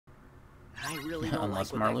I really don't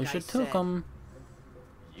Unless like what that guy Marluxia took said. him.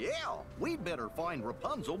 Yeah, we'd better find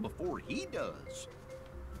Rapunzel before he does.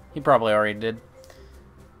 He probably already did.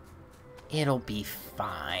 It'll be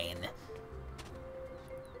fine.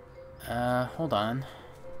 Hold on.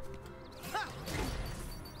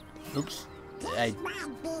 Oops. This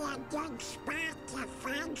might be a good spot to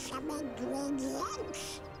find some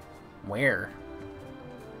ingredients. Where?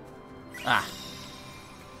 Ah.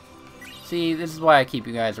 See, this is why I keep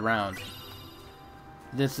you guys around.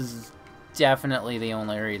 This is definitely the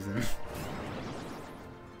only reason.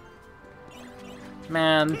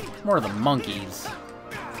 Man, more of the monkeys.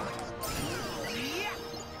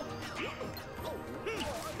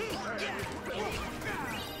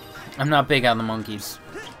 I'm not big on the monkeys.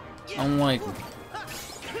 I don't like them.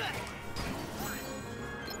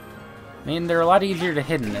 I mean, they're a lot easier to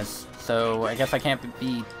hit in this, so I guess I can't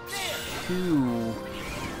be too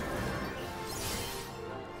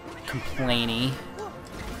complainy.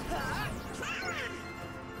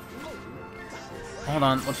 Hold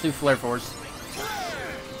on, let's do Flare Force.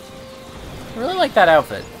 I really like that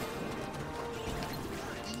outfit.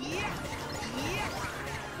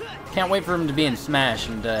 Can't wait for him to be in Smash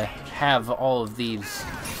and have all of these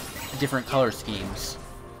different color schemes.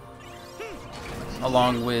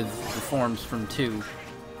 Along with the forms from 2.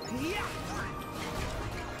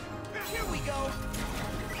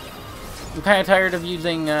 I'm kind of tired of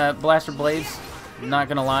using Blaster Blades, not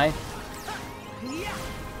gonna lie.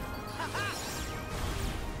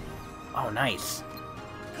 Oh, nice.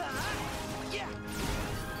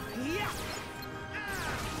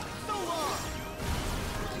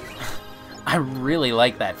 I really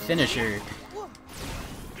like that finisher.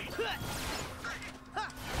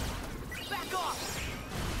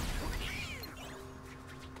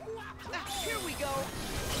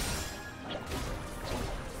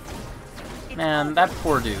 Man, that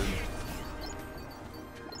poor dude.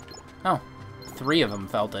 Oh, 3 of them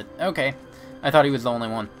felt it. Okay. I thought he was the only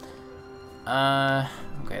one.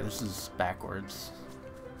 Okay, this is backwards.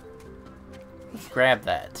 Let's grab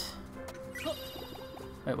that.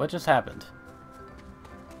 Wait, what just happened?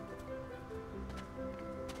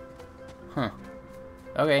 Huh.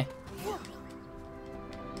 Okay.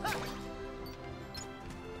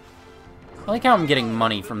 I like how I'm getting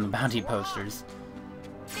money from the bounty posters.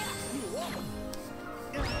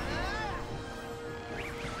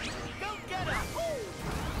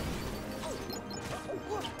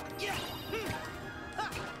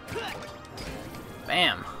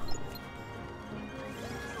 Bam.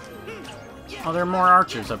 Oh, there are more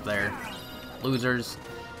archers up there. Losers.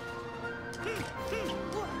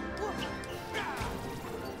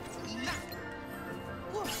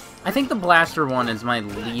 I think the blaster one is my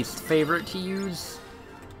least favorite to use.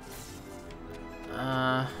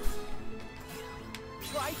 Try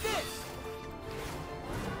this.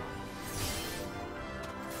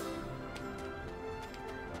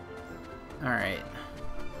 Alright.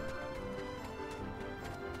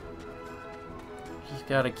 Just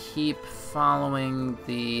gotta keep following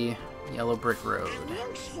the yellow brick road. Are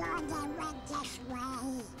you sure they went this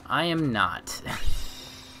way? I am not.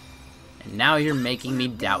 And now you're making me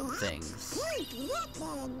doubt things. Keep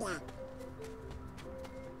looking.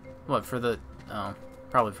 What, for the... Oh,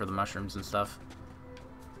 probably for the mushrooms and stuff.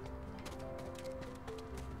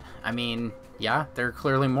 I mean, yeah, there are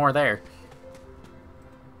clearly more there.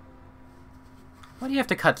 Why do you have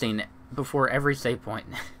to cutscene before every save point?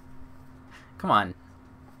 Come on.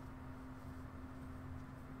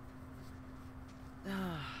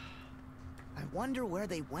 I wonder where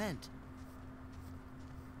they went.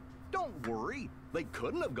 Don't worry, they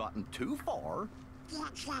couldn't have gotten too far. You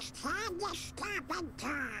just had to stop and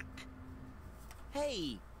talk.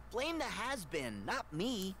 Hey, blame the has-been, not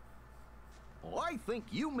me. I think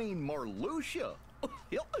you mean Marluxia.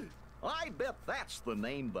 I bet that's the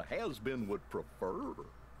name the has-been would prefer.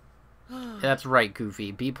 That's right,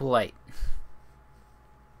 Goofy. Be polite.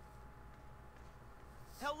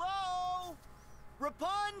 Hello?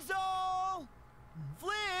 Rapunzel?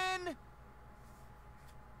 Flynn?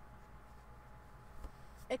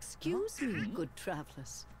 Excuse me, good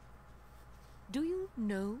travelers. Do you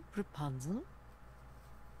know Rapunzel?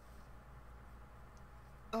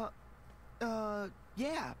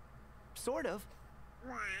 Yeah, sort of.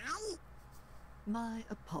 Why? My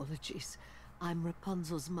apologies. I'm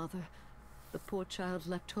Rapunzel's mother. The poor child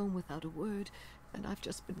left home without a word, and I've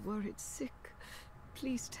just been worried sick.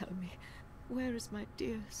 Please tell me, where is my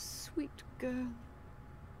dear, sweet girl?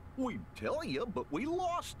 We'd tell you, but we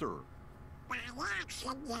lost her. By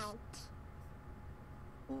accident.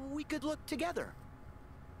 We could look together.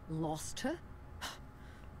 Lost her?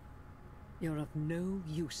 You're of no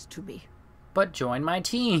use to me. but join my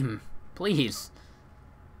team. Please.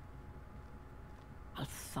 I'll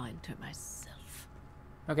find her myself.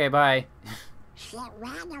 Okay, bye. She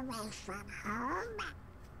ran away from home.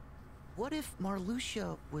 What if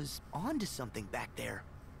Marluxia was onto something back there?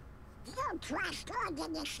 You trust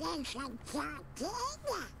Organization 13?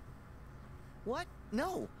 What?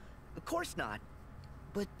 No, of course not.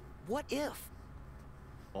 But what if?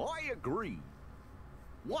 I agree.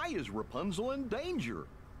 Why is Rapunzel in danger?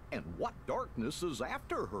 And what darkness is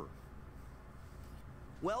after her?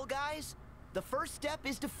 Well, guys, the first step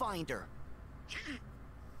is to find her.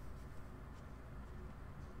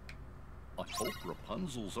 I hope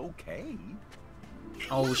Rapunzel's okay.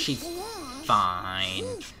 Oh, she's fine.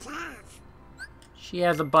 She's tough. She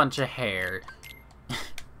has a bunch of hair.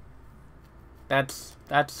 That's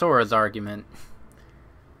Sora's argument.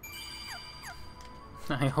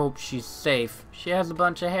 I hope she's safe. She has a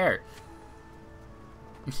bunch of hair.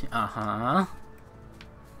 Uh-huh.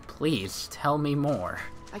 Please, tell me more.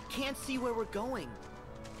 I can't see where we're going.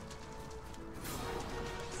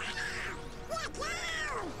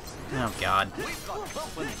 Oh, God. We've got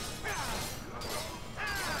company.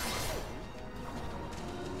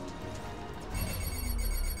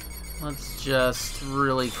 Let's just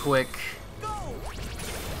really quick...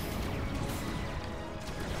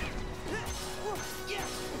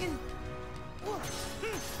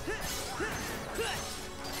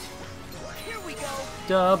 Here we go.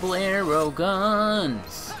 Double arrow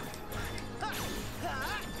guns!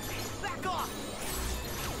 Back off.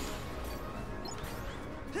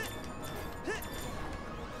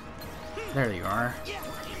 There you are.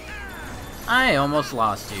 I almost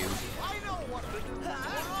lost you. I know what to do.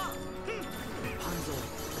 Rapunzel,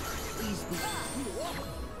 please be...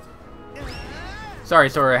 Sorry,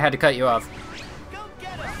 Sora, I had to cut you off. Go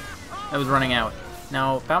get him. I was running out.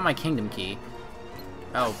 Now, about my kingdom key.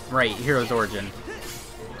 Oh, right, Hero's Origin.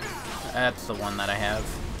 That's the one that I have.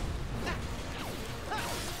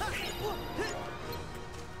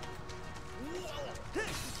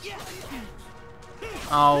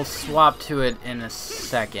 I'll swap to it in a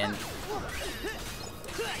second.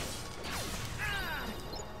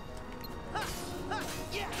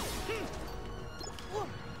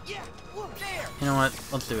 You know what?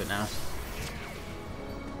 Let's do it now.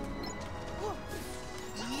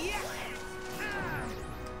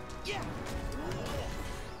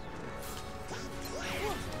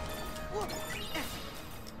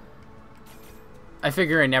 I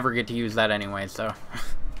figure I never get to use that anyway, so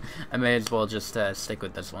I may as well just stick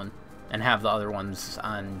with this one and have the other ones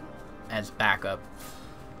on as backup.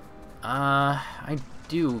 I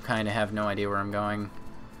do kind of have no idea where I'm going.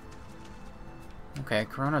 Okay,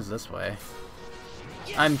 Corona's this way.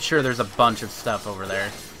 I'm sure there's a bunch of stuff over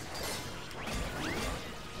there.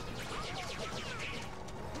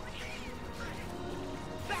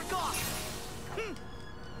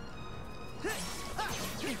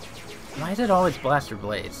 Why is it always Blaster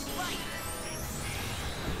Blaze?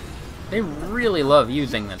 They really love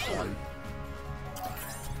using this one.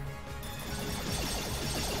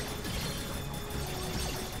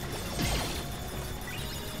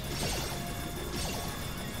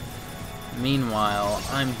 Meanwhile,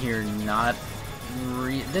 I'm here not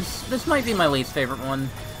this might be my least favorite one.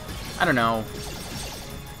 I don't know.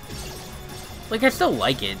 Like, I still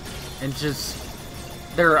like it. It's just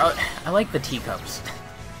I like the teacups.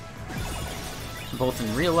 Both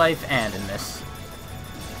in real life and in this.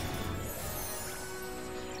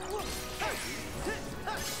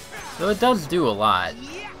 So it does do a lot.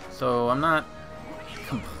 So I'm not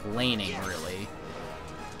complaining, really.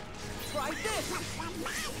 Try this.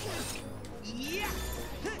 Yeah.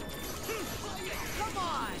 Come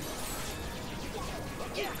on.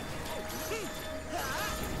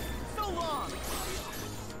 So long.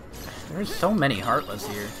 There's so many Heartless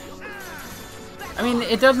here. I mean,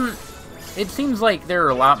 it seems like there are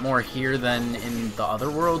a lot more here than in the other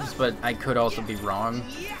worlds, but I could also be wrong.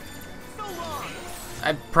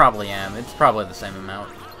 I probably am. It's probably the same amount.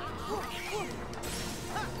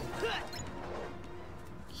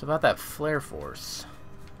 So about that Flare Force.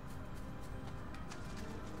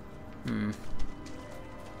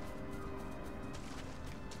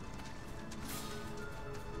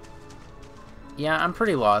 Yeah, I'm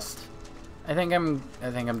pretty lost. I think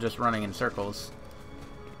I'm just running in circles.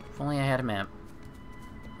 If only I had a map.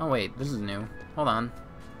 Oh wait, this is new. Hold on.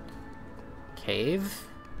 Cave?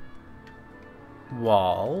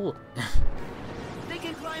 Wall? They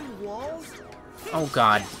can climb walls? Oh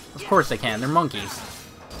god. Of course they can. They're monkeys.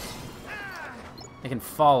 They can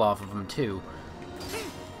fall off of them too.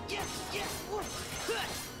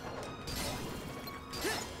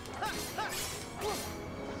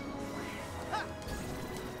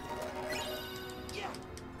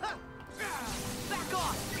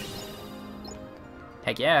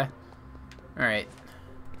 Heck yeah. Alright.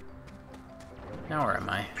 Now where am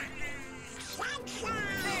I?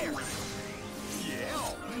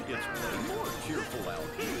 Yeah, it's way more cheerful out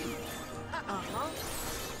here. Uh-huh.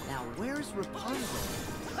 Now where's Rapunzel?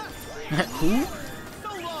 Who? So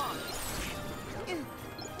long!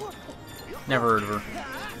 Never heard of her.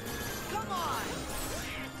 Come on!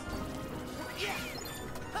 Yeah!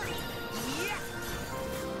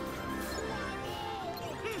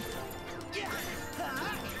 Yeah!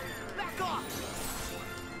 Back off!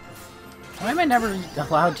 Why am I never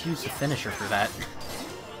allowed to use the finisher for that?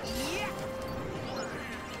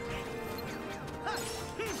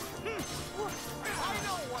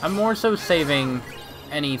 I'm more so saving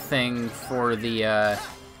anything for the,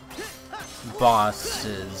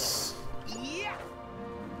 bosses. There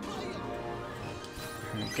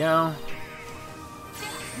we go.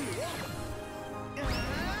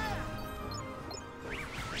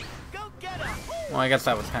 Go get him! Well, I guess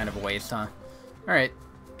that was kind of a waste, huh? Alright.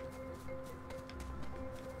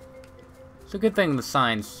 It's a good thing the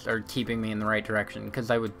signs are keeping me in the right direction, because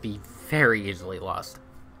I would be very easily lost.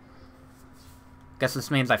 Guess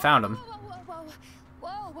this means I found him. Whoa, whoa, whoa,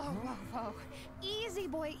 whoa, whoa, whoa, whoa. Easy,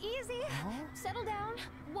 boy, easy. Settle down.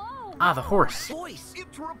 Whoa. Ah, the horse. Voice,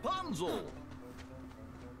 it's Rapunzel.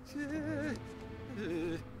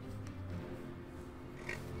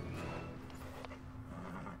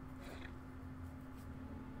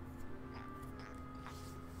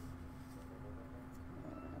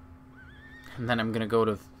 And then I'm gonna go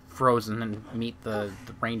to Frozen and meet the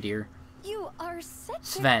reindeer. You are such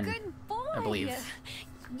Sven, a good boy. I believe.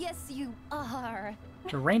 Yes, you are.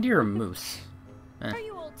 The reindeer or moose? Are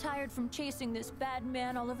you all tired from chasing this bad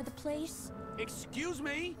man all over the place? Excuse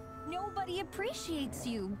me? Nobody appreciates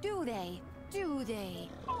you, do they? Do they?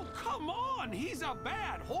 Oh, come on! He's a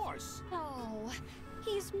bad horse! Oh,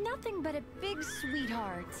 he's nothing but a big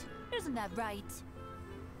sweetheart. Isn't that right?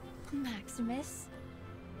 Maximus?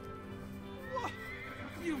 What?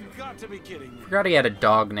 You've got to be kidding me. Forgot he had a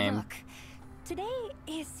dog name. Look, today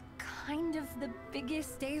is kind of the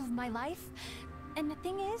biggest day of my life. And the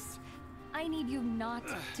thing is, I need you not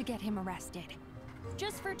to get him arrested.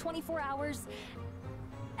 Just for 24 hours,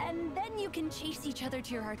 and then you can chase each other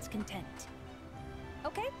to your heart's content.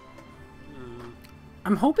 Okay?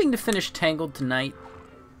 I'm hoping to finish Tangled tonight,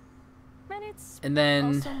 And it's and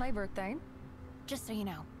then also my birthday. Just so you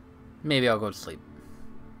know. maybe I'll go to sleep.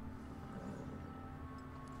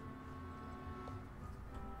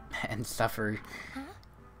 And suffer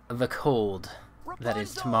the cold that is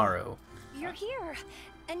Rapunzel! tomorrow. You're here,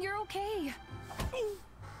 and you're okay.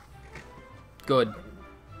 Good.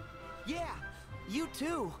 Yeah, you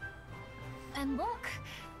too. And look,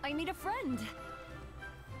 I need a friend.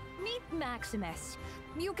 Meet Maximus.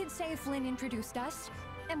 You could say Flynn introduced us,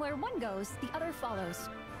 and where one goes, the other follows.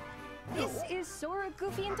 This is Sora,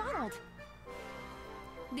 Goofy, and Donald.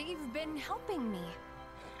 They've been helping me.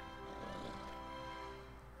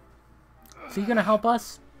 Is he gonna help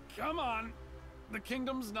us? Come on. The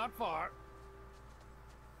kingdom's not far.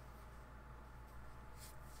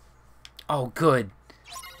 Oh, good.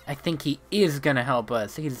 I think he is gonna help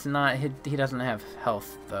us. He's not. He doesn't have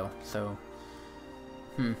health though. So.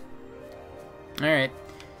 All right.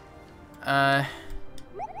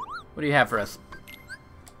 What do you have for us?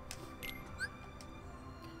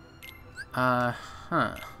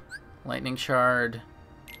 Lightning shard,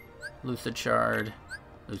 lucid shard,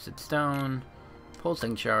 lucid stone,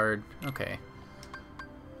 pulsing shard. Okay.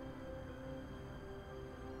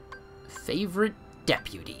 Favorite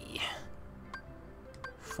deputy.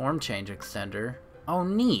 Form change extender. Oh,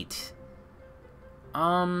 neat.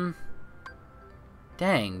 Dang,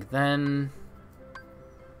 then.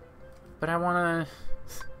 But I wanna.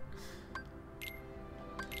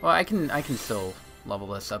 Well, I can still level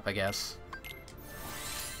this up, I guess.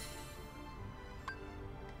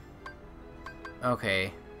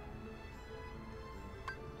 Okay.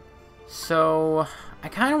 So, I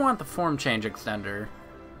kind of want the form change extender.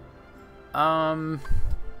 I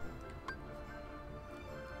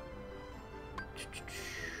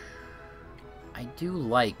do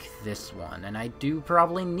like this one, and I do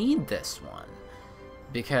probably need this one,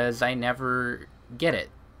 because I never get it.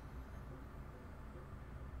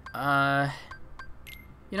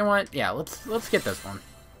 You know what? Yeah, let's get this one,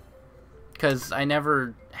 because I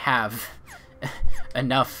never have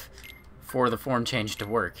enough for the form change to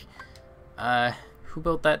work. Who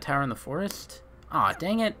built that tower in the forest? Aw,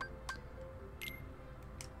 dang it.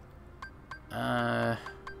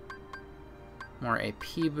 More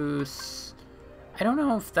AP boosts. I don't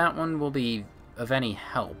know if that one will be of any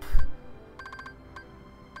help.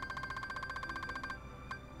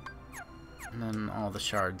 And then all the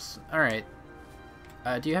shards. Alright.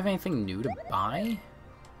 Do you have anything new to buy?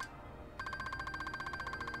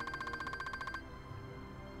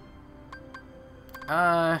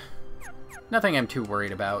 Nothing I'm too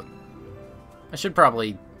worried about. I should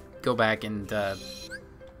probably go back and,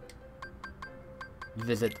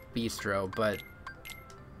 visit the bistro, but...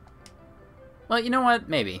 Well, you know what?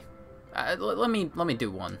 Maybe. Let me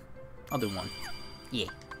do one. I'll do one. Yeah.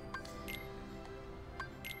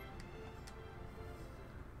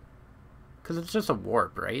 Because it's just a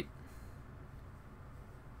warp, right?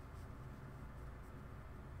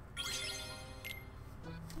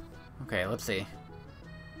 Okay, let's see.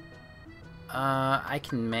 I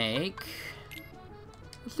can make...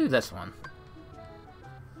 Let's do this one.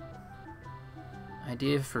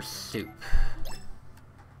 Idea for soup.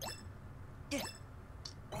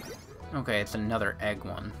 Okay, it's another egg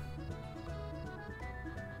one.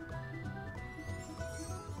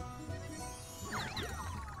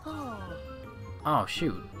 Oh,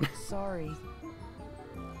 shoot. Sorry.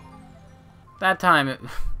 That time, it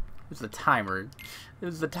was the timer. It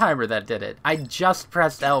was the timer that did it. I just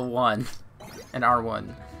pressed L1 and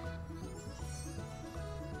R1.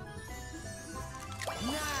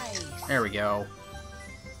 Nice. There we go.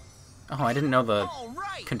 Oh, I didn't know the All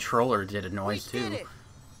right. controller did a We noise, did too. it.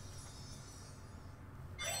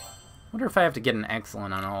 Wonder if I have to get an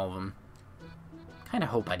excellent on all of them. Kinda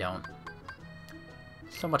hope I don't.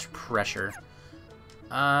 So much pressure.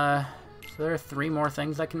 So there are 3 more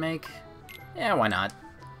things I can make? Yeah, why not?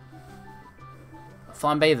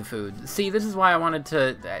 Flambe the food. See, this is why I wanted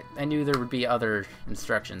to... I knew there would be other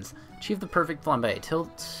instructions. Achieve the perfect flambe.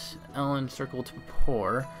 Tilt L and circle to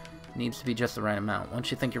pour. Needs to be just the right amount.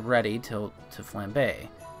 Once you think you're ready, tilt to flambe.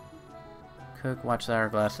 Cook, watch the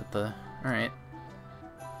hourglass at the... Alright.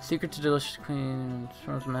 Secret to delicious queen...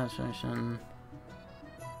 Source of imagination...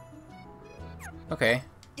 Okay.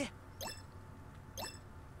 Yeah.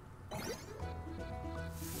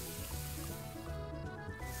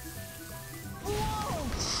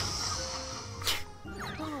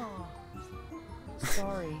 Oh.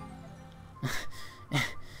 Sorry.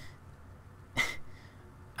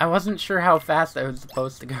 I wasn't sure how fast I was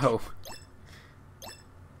supposed to go.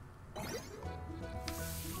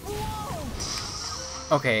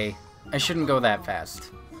 Okay, I shouldn't go that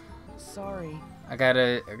fast. Sorry. I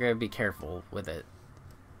gotta be careful with it.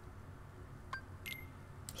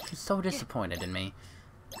 He's so disappointed in me.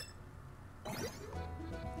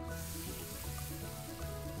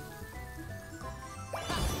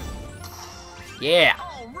 Yeah!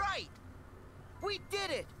 All right. We did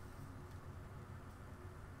it.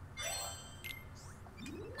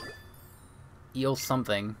 Eel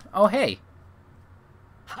something. Oh, hey!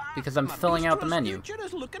 Because I'm filling out the menu. Future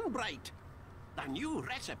is looking bright. The new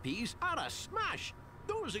recipes are a smash.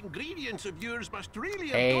 Those ingredients of yours must really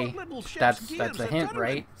Hey, have got little chef's that's gears a hint, a-turning.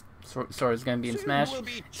 right? Sora's gonna be in Soon Smash. we'll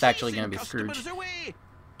be It's actually gonna chasing be Scrooge. customers away.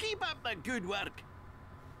 Keep up the good work.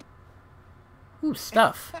 Ooh,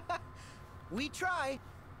 stuff. We try,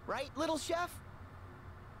 right, little chef?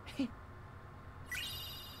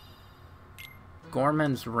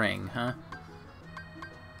 Gorman's ring, huh?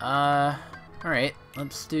 Alright,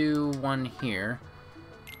 let's do one here.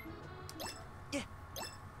 Yeah.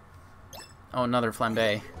 Oh, another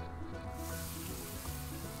flambe.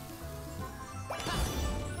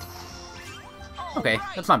 Okay, All right.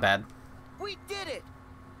 that's not bad. We did it.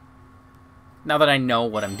 Now that I know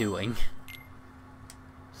what I'm doing.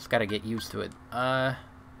 Just gotta get used to it.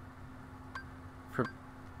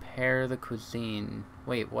 Prepare the cuisine.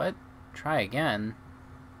 Wait, what? Try again.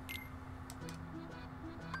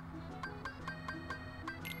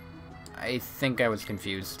 I think I was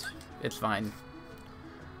confused. It's fine.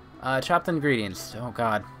 Chopped ingredients. Oh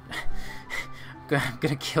god. I'm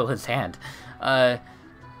gonna kill his hand.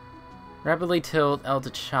 Rapidly tilt L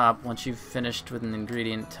to chop. Once you've finished with an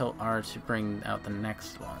ingredient, tilt R to bring out the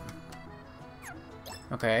next one.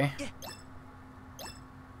 Okay.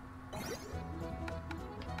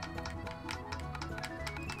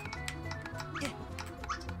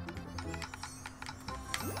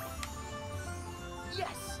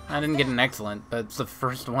 Yes. I didn't get an excellent, but it's the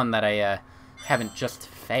first one that I haven't just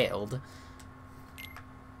failed.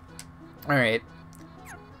 Alright.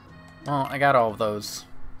 Well, I got all of those,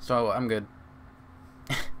 so I'm good.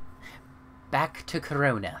 Back to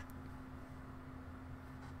Corona.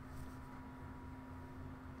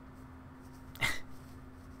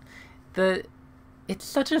 It's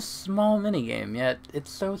such a small minigame, yet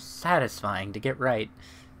it's so satisfying to get right.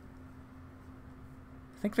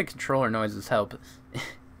 I think the controller noises help.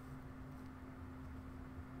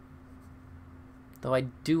 Though I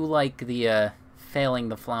do like the failing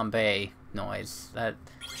the flambe noise. That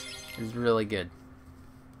is really good.